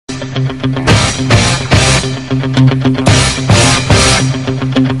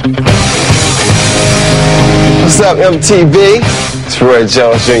up, MTV? It's Roy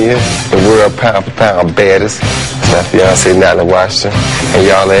Jones Jr., the world pound for pound baddest. It's my fiance, Natalie Washington, and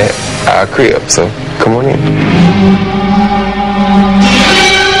y'all at our crib, so come on in.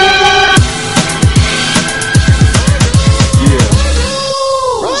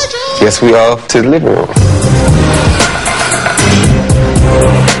 Guess we off to the living room.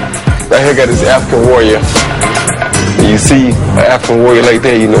 Right here got this African warrior. When you see an African warrior like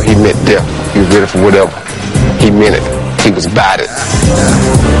that, you know he meant death. He was ready for whatever. He meant it. He was about it.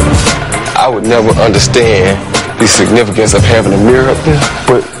 I would never understand the significance of having a mirror up there,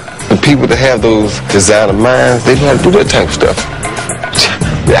 but the people that have those designer minds, they know how to do that type of stuff.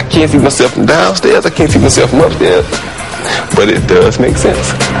 I can't see myself from downstairs. I can't see myself from upstairs. But it does make sense.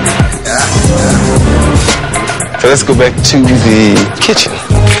 So let's go back to the kitchen.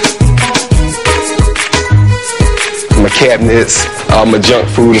 My cabinets, all my junk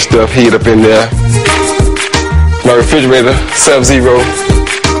food and stuff hid up in there. My refrigerator, Sub-Zero.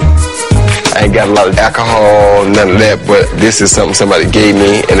 I ain't got a lot of alcohol, none of that, but this is something somebody gave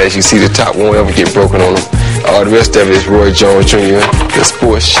me, and as you see, the top won't ever get broken on them. All the rest of it is Roy Jones Jr., the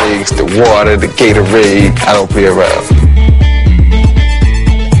sports shakes, the water, the Gatorade. I don't play around.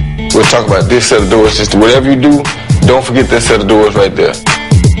 We'll talk about this set of doors. Just whatever you do, don't forget that set of doors right there.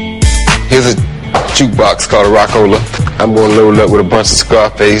 Here's a jukebox called a Rockola. I'm going to load up with a bunch of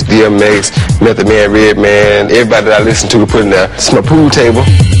Scarface, DMX, Method Man, Redman, everybody that I listen to put in there. It's my pool table.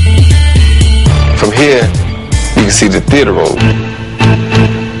 From here, you can see the theater room.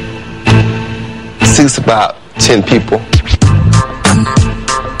 Seats about 10 people.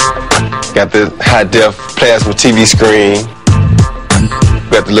 Got the high-def plasma TV screen.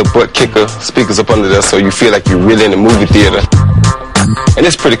 Got the little butt kicker speakers up under there so you feel like you're really in the movie theater. And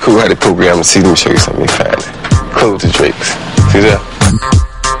it's pretty cool how they program the seat. Let me show you something. Find it. Close the drapes. See that?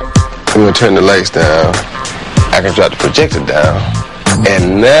 I'm going to turn the lights down. I can drop the projector down.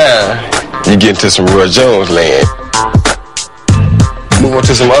 And now you get into some Roy Jones land. Move on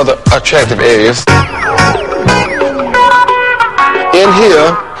to some other attractive areas. In here,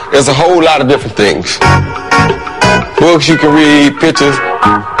 there's a whole lot of different things. Books you can read, pictures.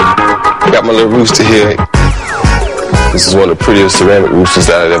 Got my little rooster here. This is one of the prettiest ceramic roosters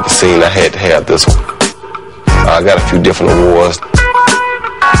that I've ever seen. I had to have this one. I got a few different awards.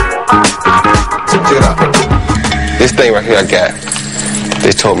 Check it out. This thing right here I got.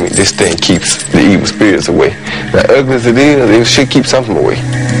 They told me this thing keeps the evil spirits away. Now, ugly as it is, it should keep something away.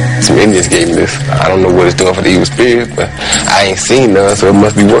 Some Indians gave me this. I don't know what it's doing for the evil spirits, but I ain't seen none, so it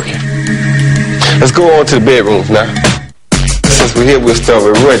must be working. Let's go on to the bedrooms now. Since we're here, we'll start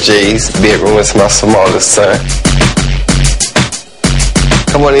with Roy J's bedroom. It's my smallest son.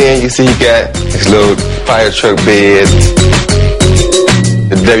 Come on in, you see you got this little fire truck bed.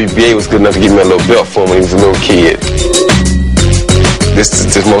 The WBA was good enough to give me a little belt for him when he was a little kid. This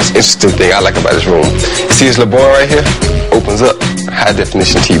is the most interesting thing I like about this room. You see this little bar right here? Opens up, high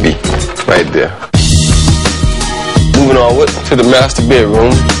definition TV, right there. Moving on to the master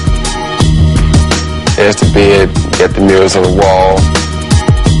bedroom. There's the bed, got the mirrors on the wall.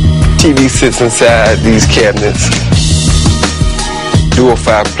 TV sits inside these cabinets. Dual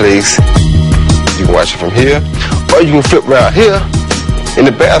fireplace. You can watch it from here, or you can flip around here in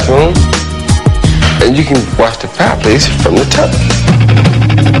the bathroom, and you can watch the fireplace from the top.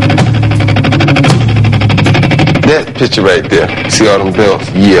 That picture right there, see all them belts?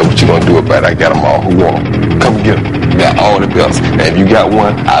 Yeah, what you gonna do about it? I got them all. Who want them? Come get them. Got all the belts. Now if you got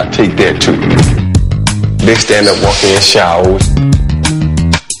one, I'll take that too. Big stand-up walk-in showers.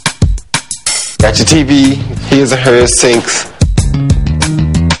 Got your TV, his and hers sinks.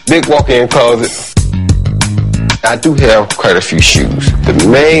 Big walk-in closet. I do have quite a few shoes. The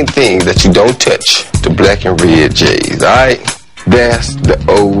main thing that you don't touch, the black and red J's, alright? That's the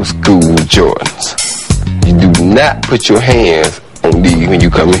old school Jordans. You do not put your hands on these when you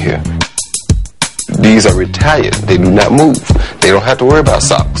come in here. These are retired. They do not move. They don't have to worry about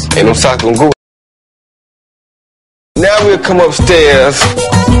socks. Ain't no socks gonna go. Now we'll come upstairs.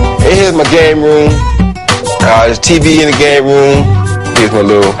 And here's my game room. There's TV in the game room. Here's my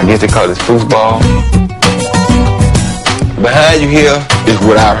little, I guess they call this foosball. Behind you here is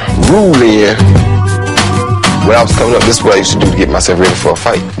what I rule in. When I was coming up, this is what I used to do to get myself ready for a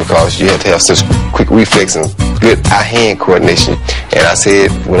fight, because you had to have such quick reflex and good eye-hand coordination. And I said,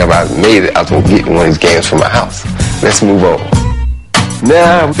 whenever I made it, I was going to get one of these games from my house. Let's move on.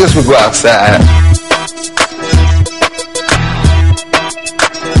 Now, I guess we'll go outside.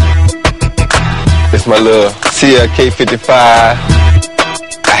 It's my little CLK 55.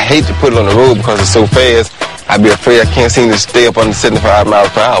 I hate to put it on the road because it's so fast. I'd be afraid I can't seem to stay up under 75 miles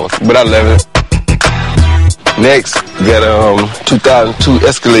per hour, but I love it. Next, we got a 2002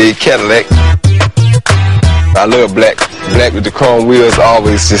 Escalade Cadillac. I love black. Black with the chrome wheels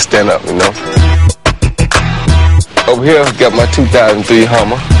always just stand up, you know. Over here, got my 2003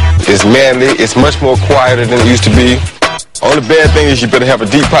 Hummer. It's manly. It's much more quieter than it used to be. Only bad thing is you better have a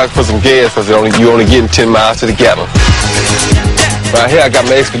deep pocket for some gas because you only getting 10 miles to the gallon. Right here, I got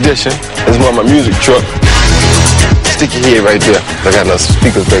my Expedition. This is one of my music truck. Stick your head right there. I got enough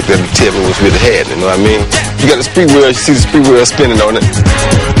speakers back there to tell me what's really happening, you know what I mean? You got the speed wheel, you see the speed wheel spinning on it.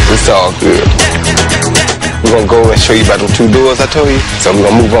 It's all good. We're gonna go and show you about them 2 doors I told you. So I'm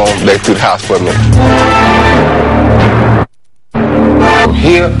gonna move on back through the house for a minute. From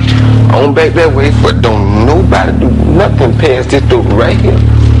here, on back that way, but don't nobody do nothing past this door right here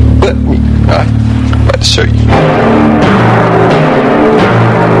but me. Alright? I'm about to show you.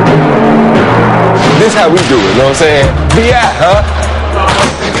 This how we do it, you know what I'm saying? B.I., huh?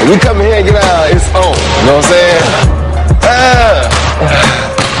 When we come here and get out, it's on, you know what I'm saying?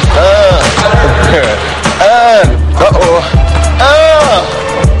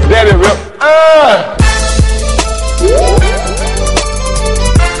 That is real.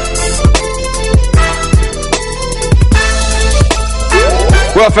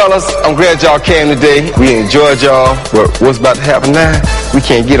 Well, fellas, I'm glad y'all came today. We enjoyed y'all, but what's about to happen now? We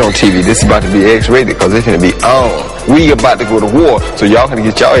can't get on TV. This is about to be X-rated because it's going to be on. We about to go to war, so y'all can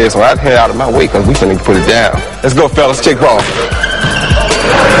get y'all ass right here out of my way because we finna put it down. Let's go, fellas. Check off.